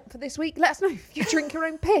us for know. thought for this week. Let us know if you drink your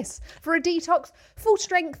own piss for a detox, full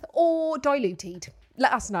strength or diluted.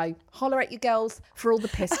 Let us know. Holler at your girls for all the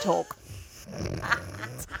piss talk.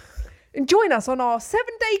 And join us on our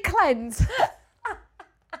 7-day cleanse.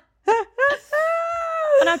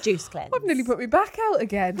 On our juice cleanse. I've nearly put me back out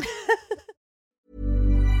again.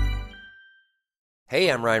 Hey,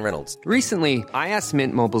 I'm Ryan Reynolds. Recently, I asked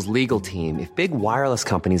Mint Mobile's legal team if big wireless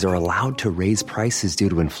companies are allowed to raise prices due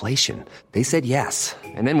to inflation. They said yes.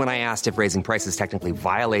 And then when I asked if raising prices technically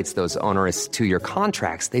violates those onerous 2-year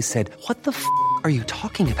contracts, they said, "What the f*** are you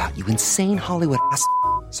talking about, you insane Hollywood ass?"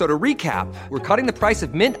 So to recap, we're cutting the price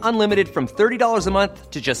of Mint Unlimited from $30 a month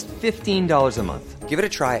to just $15 a month. Give it a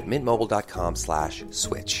try at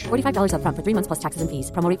mintmobile.com/switch. $45 up front for 3 months plus taxes and fees.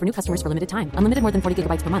 Promo rate for new customers for limited time. Unlimited more than 40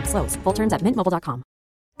 gigabytes per month. Slows full terms at mintmobile.com.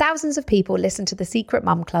 Thousands of people listen to the Secret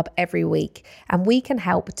Mum Club every week, and we can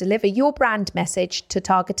help deliver your brand message to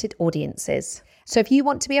targeted audiences. So if you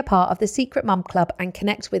want to be a part of the Secret Mum Club and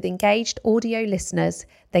connect with engaged audio listeners,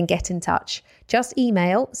 then get in touch. Just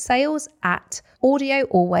email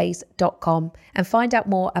sales@audioalways.com and find out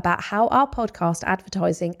more about how our podcast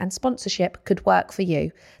advertising and sponsorship could work for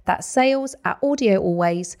you. That's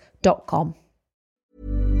sales@audioalways.com.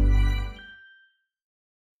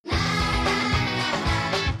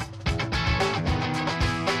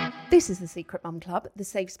 This is the Secret Mum Club, the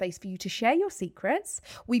safe space for you to share your secrets.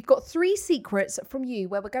 We've got 3 secrets from you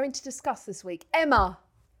where we're going to discuss this week. Emma,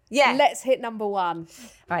 Yeah. let's hit number 1.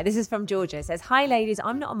 All right, this is from Georgia. It says, "Hi ladies,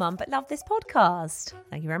 I'm not a mum but love this podcast."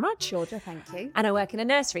 Thank you very much. Georgia, thank you. And I work in a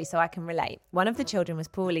nursery, so I can relate. One of the children was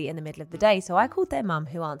poorly in the middle of the day, so I called their mum,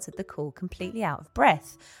 who answered the call completely out of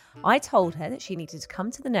breath. I told her that she needed to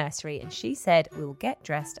come to the nursery, and she said, "We will get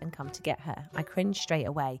dressed and come to get her." I cringed straight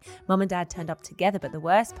away. Mum and Dad turned up together, but the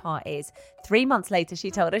worst part is 3 months later,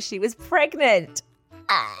 she told us she was pregnant.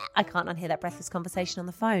 I can't unhear that breathless conversation on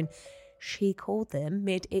the phone. She called them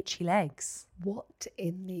mid-itchy legs. What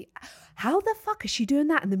in the... How the fuck is she doing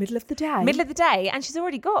that in the middle of the day? Middle of the day, and she's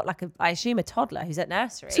already got, I assume, a toddler who's at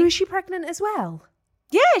nursery. So is she pregnant as well?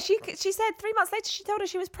 Yeah, she said 3 months later she told her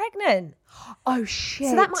she was pregnant. Oh, shit.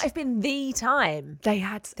 So that might have been the time They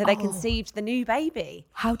had... that they conceived the new baby.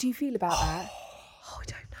 How do you feel about that? Oh, I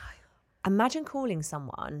don't know. Imagine calling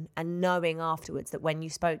someone and knowing afterwards that when you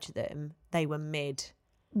spoke to them, they were mid-itchy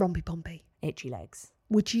Rompy-pompy. legs.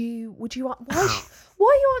 Would you... Why are you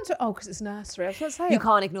answering... Oh, because it's nursery. I was going to say... You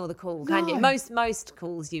can't ignore the call, can you? No. Most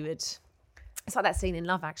calls you would... It's like that scene in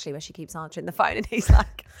Love, actually, where she keeps answering the phone and he's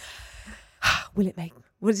like... What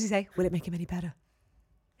does he say? Will it make him any better?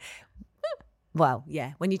 Well,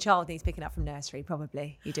 yeah. When your child needs picking up from nursery,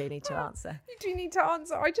 probably you do need to answer. You do need to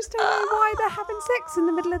answer. I just don't know why they're having sex in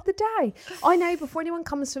the middle of the day. I know before anyone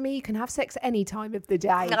comes for me, you can have sex at any time of the day.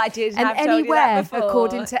 I did and have told you anywhere, that before.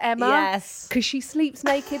 according to Emma. Yes. Because she sleeps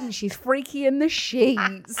naked and she's freaky in the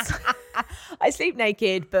sheets. I sleep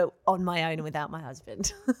naked, but on my own and without my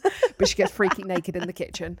husband. But she gets freaky naked in the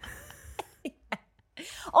kitchen.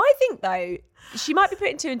 I think, though, she might be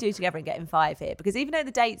putting 2 and 2 together and getting 5 here, because even though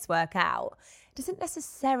the dates work out, doesn't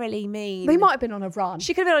necessarily mean... They might have been on a run.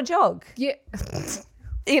 She could have been on a jog, Yeah.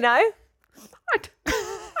 you know? I don't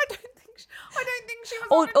think she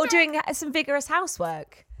was Or doing some vigorous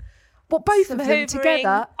housework. But both some of them hoovering.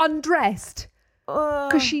 together, undressed.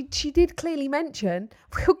 Because she did clearly mention,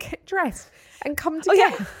 we'll get dressed and come Oh,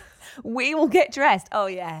 together. yeah. We will get dressed. Oh,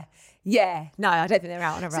 yeah. Yeah, no, I don't think they're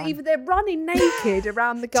out on a run. So either they're running naked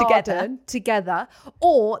around the garden together,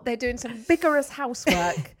 or they're doing some vigorous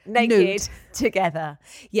housework naked nude. together.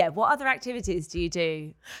 Yeah, what other activities do you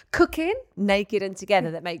do Cooking. naked and together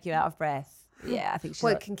that make you out of breath? Yeah, I think she's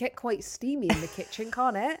Well, like, it can get quite steamy in the kitchen,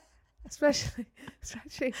 can't it? Especially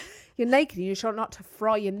you're naked and you're trying not to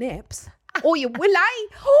fry your nips. Or your willy.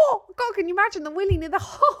 Oh, God, can you imagine the willy near the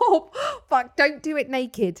hob? But don't do it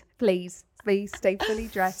naked, please. Please stay fully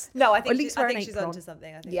dressed. No, I Or think, at least wear an she's apron. onto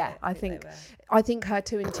something. I think her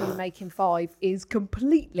 2 and 2 making 5 is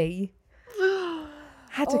completely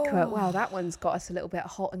adequate. Wow, that one's got us a little bit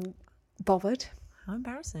hot and bothered. How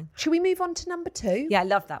embarrassing. Should we move on to number 2? Yeah, I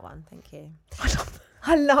love that one. Thank you.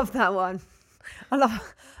 I love that one. I love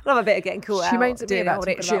a bit of getting caught out. She moans at me doing about old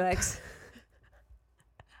talking itchy about- legs.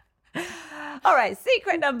 All right,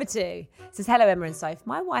 secret number 2. It says, hello, Emma and Soph.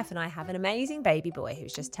 My wife and I have an amazing baby boy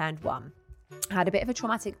who's just turned 1. I had a bit of a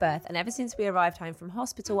traumatic birth, and ever since we arrived home from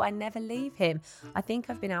hospital, I never leave him. I think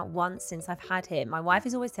I've been out once since I've had him. My wife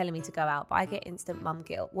is always telling me to go out, but I get instant mum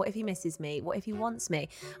guilt. What if he misses me? What if he wants me?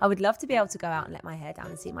 I would love to be able to go out and let my hair down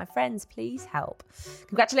and see my friends. Please help.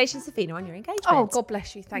 Congratulations, Safina, on your engagement. Oh, God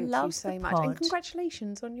bless you. Thank Love you so the much. pod. And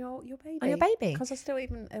congratulations on your baby. On your baby. Because I still,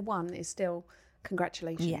 even a 1 is still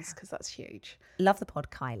congratulations, Yeah. because that's huge. Love the pod,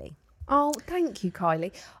 Kylie. Oh, thank you,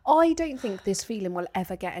 Kylie. I don't think this feeling will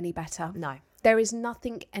ever get any better. No. There is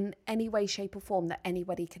nothing in any way, shape or form that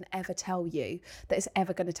anybody can ever tell you that is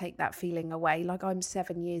ever going to take that feeling away. Like, I'm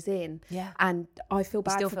 7 years in, Yeah. and I feel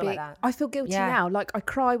bad still for feel like being... that? I feel guilty Yeah. now. Like, I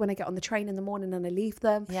cry when I get on the train in the morning and I leave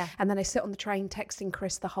them. Yeah. And then I sit on the train texting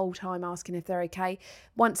Chris the whole time, asking if they're okay.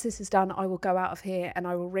 Once this is done, I will go out of here and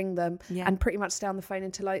I will ring them and pretty much stay on the phone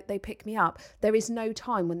until they pick me up. There is no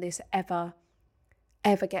time when this ever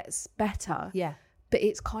gets better. Yeah. But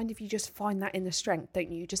it's kind of, you just find that inner strength, don't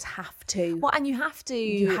you? You just have to. Well, and you have to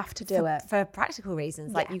do it. for practical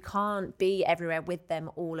reasons. Like, Yeah. you can't be everywhere with them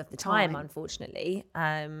all of the time, unfortunately.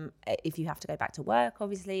 If you have to go back to work,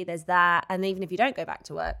 obviously there's that. And even if you don't go back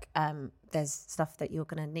to work, there's stuff that you're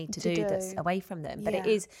going to need to do that's away from them. But Yeah.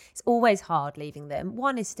 it's always hard leaving them.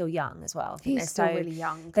 One is still young as well. I think He's still really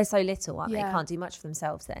young. They're so little, aren't they? Yeah. They can't do much for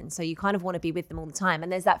themselves then. So you kind of want to be with them all the time. And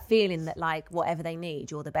there's that feeling that, like, whatever they need,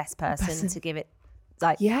 you're the best person to give it,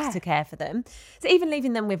 like, to care for them. So even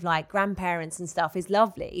leaving them with, like, grandparents and stuff is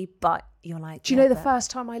lovely, but you're like, Do you know the first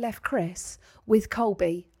time I left Chris with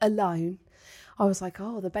Colby alone, I was like,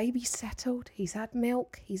 oh, the baby's settled. He's had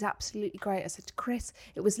milk. He's absolutely great. I said to Chris,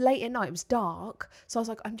 it was late at night. It was dark. So I was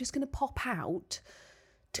like, I'm just going to pop out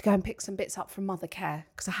to go and pick some bits up from Mother Care,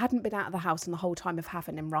 because I hadn't been out of the house in the whole time of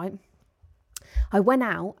having him, right? I went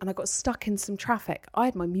out and I got stuck in some traffic. I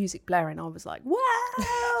had my music blaring. I was like,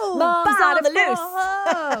 whoa, Mum's on the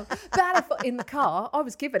loose. Battlefield in the car. I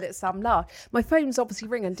was giving it some love. My phone's obviously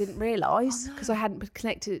ringing and didn't realise because I hadn't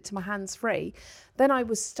connected it to my hands-free. Then I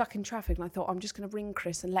was stuck in traffic and I thought, I'm just going to ring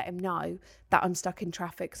Chris and let him know that I'm stuck in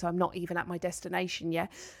traffic, so I'm not even at my destination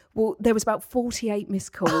yet. Well, there was about 48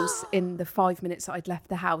 missed calls in the 5 minutes that I'd left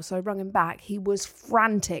the house. So I rung him back. He was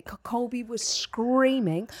frantic. Colby was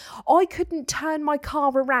screaming. I couldn't turn my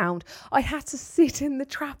car around. I had to sit in the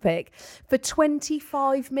traffic for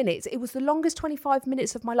 25 minutes. It was the longest 25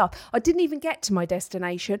 minutes of my life. I didn't even get to my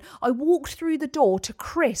destination. I walked through the door to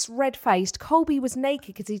Chris, red-faced. Colby was naked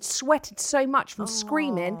because he'd sweated so much from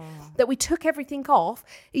screaming that we took everything off.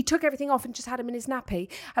 He took everything off and just had him in his nappy.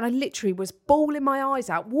 And I literally was bawling my eyes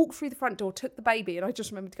out, walked through the front door, took the baby, and I just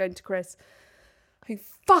remembered going to Chris, I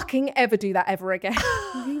fucking ever do that ever again.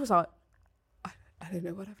 And he was like, I don't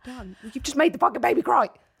know what I've done. You've just made the fucking baby cry.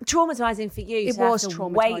 Traumatising for you. It to have was to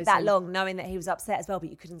wait that traumatising. long, knowing that he was upset as well, but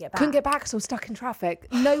you couldn't get back. Couldn't get back because I was stuck in traffic.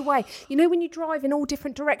 No way. You know when you drive in all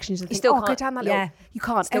different directions and think, still oh, go can't- down that yeah. little... You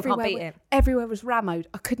can't. Still can't beat it. Everywhere was rammed.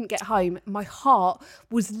 I couldn't get home. My heart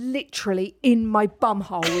was literally in my bum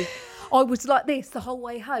hole. I was like this the whole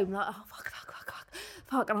way home. Like, oh, fuck.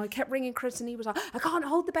 And I kept ringing Chris and he was like, I can't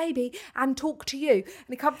hold the baby and talk to you. And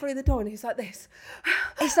he come through the door and he's like this.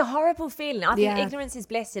 It's a horrible feeling. I think Yeah. ignorance is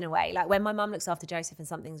bliss in a way. Like, when my mum looks after Joseph and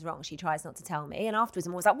something's wrong, she tries not to tell me. And afterwards,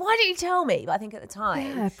 I'm always like, why didn't you tell me? But I think at the time,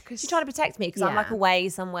 Yeah, because- she's trying to protect me because I'm like Yeah. away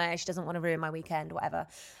somewhere. She doesn't want to ruin my weekend or whatever.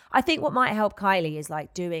 I think what might help Kylie is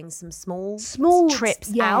like doing some small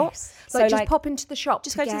trips out. Like, just pop into the shop.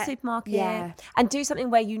 Just go to the get- supermarket Yeah. and do something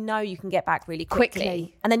where you know you can get back really quickly.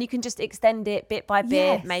 Quickly. And then you can just extend it bit by bit.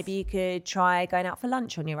 Yes. Maybe you could try going out for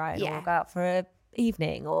lunch on your own Yeah. or go out for a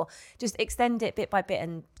evening, or just extend it bit by bit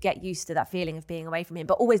and get used to that feeling of being away from him,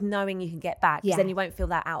 but always knowing you can get back, because Yeah. then you won't feel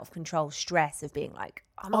that out of control stress of being like,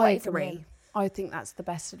 I'm I away from agree. him. I think that's the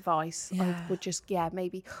best advice. Yeah. I would just,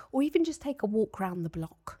 maybe, or even just take a walk around the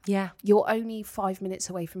block. Yeah. You're only 5 minutes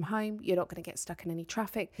away from home. You're not going to get stuck in any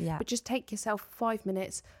traffic. Yeah. But just take yourself 5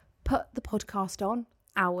 minutes, put the podcast on,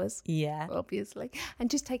 hours. Yeah. Obviously. And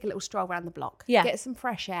just take a little stroll around the block. Yeah. Get some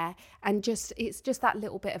fresh air. And it's just that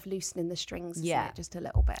little bit of loosening the strings. Isn't it? Just a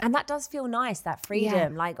little bit. And that does feel nice, that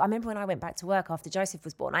freedom. Like, I remember when I went back to work after Joseph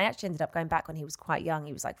was born, I actually ended up going back when he was quite young.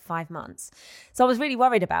 He was like 5 months. So I was really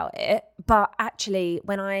worried about it. But actually,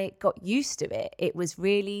 when I got used to it, it was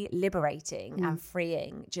really liberating and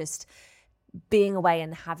freeing, just being away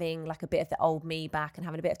and having like a bit of the old me back and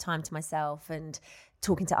having a bit of time to myself and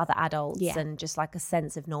talking to other adults and just like a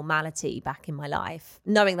sense of normality back in my life,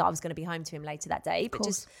 knowing that I was going to be home to him later that day. But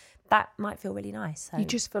just that might feel really nice. So you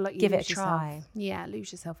just feel like you give lose it a yourself. try. Yeah,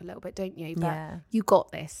 lose yourself a little bit, don't you? But you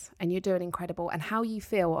got this and you're doing incredible. And how you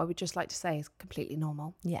feel, I would just like to say, is completely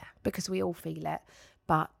normal. Yeah. Because we all feel it.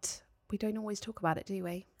 But we don't always talk about it, do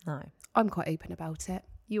we? No. I'm quite open about it.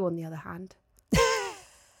 You, on the other hand,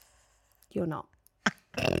 you're not.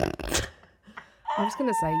 I was going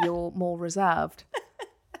to say you're more reserved.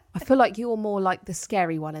 I feel like you're more like the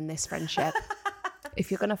scary one in this friendship. If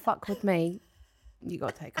you're going to fuck with me, you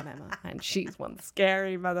got to take on Emma. And she's one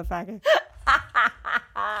scary motherfucker.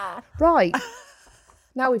 Right.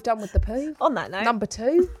 Now we've done with the poo. On that note. Number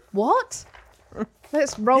 2. What?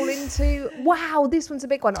 Let's roll into... Wow, this one's a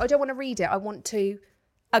big one. I don't want to read it. I want to...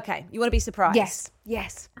 Okay, you want to be surprised?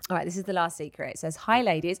 Yes. All right, this is the last secret. It says, "Hi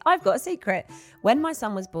ladies, I've got a secret. When my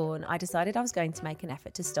son was born, I decided I was going to make an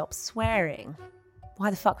effort to stop swearing." Why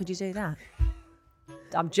the fuck would you do that?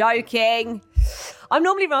 I'm joking. I'm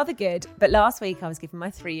normally rather good, but last week I was giving my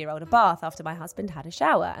 3-year-old a bath after my husband had a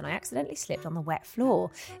shower and I accidentally slipped on the wet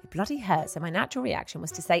floor. It bloody hurt, so my natural reaction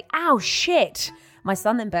was to say, "Ow, shit." My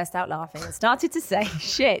son then burst out laughing and started to say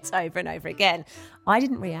shit over and over again. I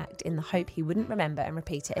didn't react in the hope he wouldn't remember and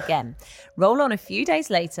repeat it again. Roll on a few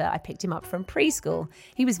days later, I picked him up from preschool.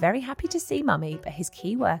 He was very happy to see Mummy, but his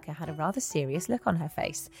key worker had a rather serious look on her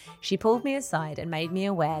face. She pulled me aside and made me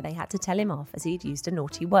aware they had to tell him off as he'd used a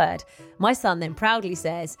naughty word. My son then proudly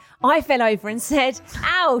says, "I fell over and said,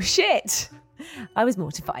 'Ow, shit.'" I was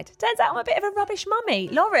mortified. Turns out I'm a bit of a rubbish mummy.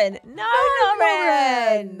 Lauren, no,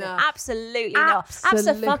 Lauren. Absolutely not.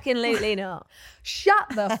 Abso-fucking-lutely not. Shut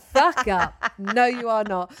the fuck up. No, you are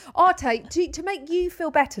not. I'll take, to make you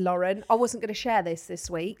feel better, Lauren, I wasn't going to share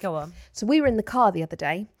this week. Go on. So we were in the car the other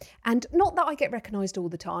day, and not that I get recognised all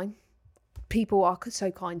the time. People are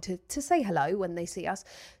so kind to say hello when they see us.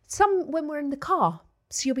 Some when we're in the car.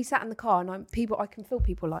 So you'll be sat in the car and I can feel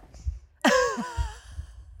people like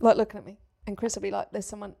looking at me. And Chris will be like, "There's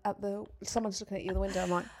someone someone's looking at you in the window." I'm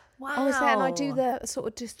like, wow. "Oh, is there?" And I do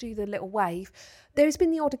the little wave. There's been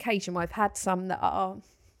the odd occasion where I've had some that are,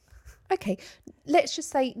 okay, let's just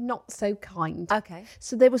say not so kind. Okay.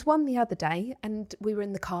 So there was one the other day and we were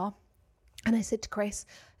in the car and I said to Chris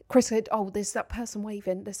said, "Oh, there's that person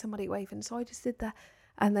waving. There's somebody waving." So I just did that.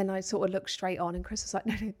 And then I sort of looked straight on and Chris was like,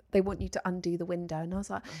 no, they want you to undo the window. And I was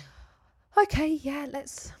like, okay, yeah,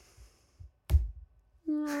 let's...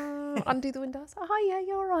 undo the window. I was like, "Hi, yeah,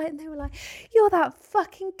 you're all right." And they were like, "You're that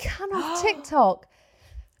fucking cunt off TikTok."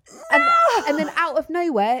 And then out of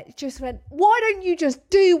nowhere, it just went, "Why don't you just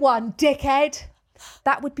do one, dickhead?"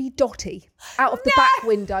 That would be Dottie out of the back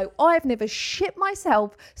window. I've never shit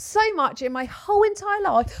myself so much in my whole entire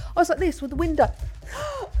life. I was like this with the window.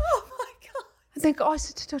 Oh my God. And then I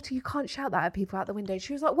said to Dottie, "You can't shout that at people out the window."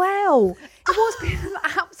 She was like, "Well, it was being an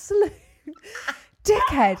absolute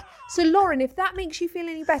dickhead." So Lauren, if that makes you feel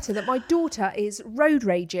any better, that my daughter is road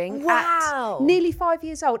raging at nearly 5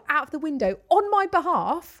 years old out of the window on my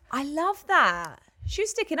behalf. I love that. She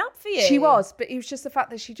was sticking up for you. She was, but it was just the fact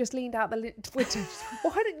that she just leaned out the window.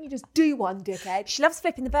 "Why don't you just do one, dickhead?" She loves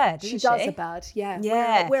flipping the bird, doesn't she? She does a bird, yeah.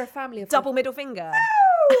 Yeah. We're a family of... Double middle finger.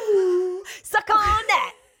 Suck on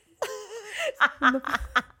it.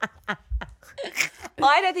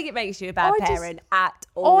 I don't think it makes you a bad parent at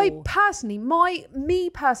all.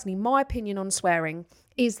 My opinion on swearing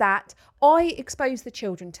is that I expose the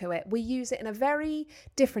children to it. We use it in a very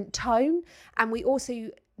different tone, and we also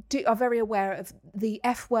are very aware of the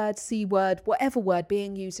F word, C word, whatever word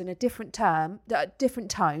being used in a different tone,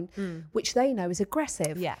 which they know is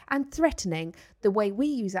aggressive and threatening the way we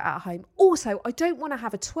use it at home. Also, I don't want to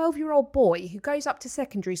have a 12-year-old boy who goes up to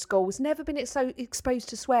secondary school, has never been so exposed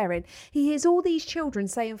to swearing. He hears all these children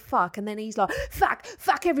saying fuck, and then he's like,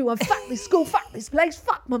 fuck everyone, fuck this school, fuck this place,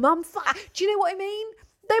 fuck my mum, fuck. Do you know what I mean?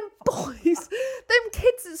 Them boys, them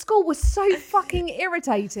kids at school were so fucking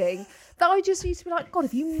irritating that I just used to be like, God,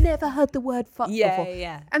 have you never heard the word fuck before?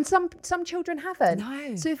 Yeah. And some children haven't.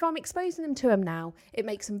 No. So if I'm exposing them to them now, it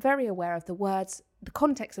makes them very aware of the words, the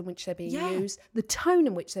context in which they're being used, the tone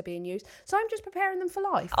in which they're being used. So I'm just preparing them for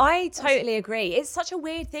life. I totally agree. It's such a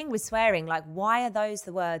weird thing with swearing. Like, why are those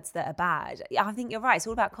the words that are bad? I think you're right. It's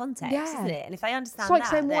all about context, isn't it? And if they understand it's like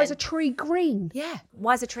that, saying, why is then- a tree green? Yeah.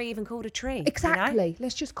 Why is a tree even called a tree? Exactly. You know?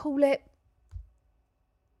 Let's just call it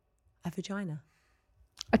A vagina.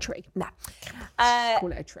 a tree. No.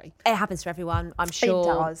 Call it a tree. It happens to everyone, I'm sure.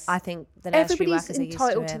 does. I think the nursery Everybody's workers are used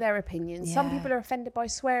entitled to to it. their opinions. Some Yeah. people are offended by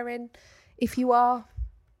swearing. If you are,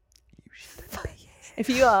 If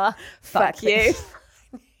you are, fuck fuck you.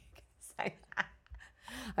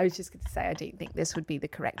 I was just going to say, I don't think this would be the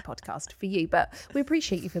correct podcast for you, but we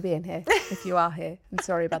appreciate you for being here. If you are here, I'm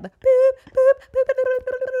sorry about the boop, boop, boop, boop,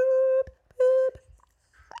 boop, boop.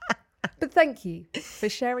 But thank you for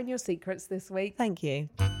sharing your secrets this week. Thank you.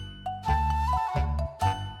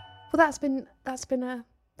 Well, that's a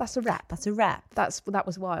wrap. That's a wrap. That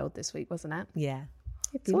was wild this week, wasn't it? Yeah.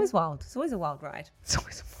 It's always wild. It's always a wild ride. It's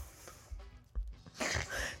always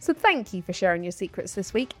So thank you for sharing your secrets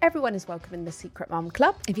this week. Everyone is welcome in the Secret Mum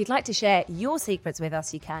Club. If you'd like to share your secrets with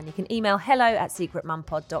us, you can. You can email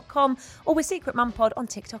hello@secretmumpod.com or with Secret Mum Pod on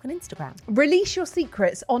TikTok and Instagram. Release your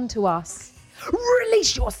secrets onto us.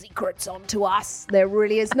 Release your secrets onto us. There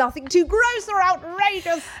really is nothing too gross or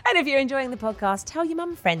outrageous. And if you're enjoying the podcast, tell your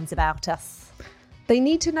mum friends about us. They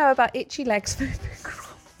need to know about itchy legs, food and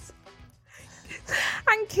crumbs,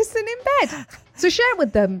 and kissing in bed. So share it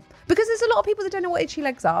with them. Because there's a lot of people that don't know what itchy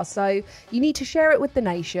legs are. So you need to share it with the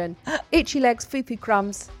nation. Itchy legs, foo-foo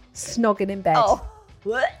crumbs, snogging in bed.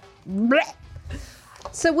 Blech.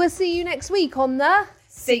 So we'll see you next week on the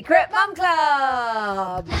Secret Mum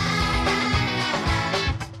Club.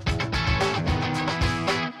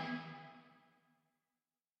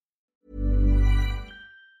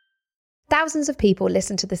 Thousands of people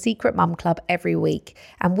listen to the Secret Mum Club every week,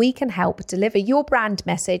 and we can help deliver your brand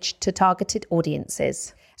message to targeted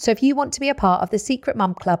audiences. So if you want to be a part of the Secret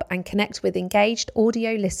Mum Club and connect with engaged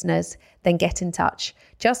audio listeners, then get in touch.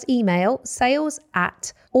 Just email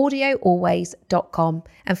sales@audioalways.com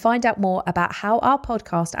and find out more about how our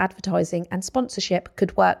podcast advertising and sponsorship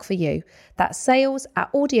could work for you. That's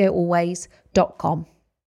sales@audioalways.com.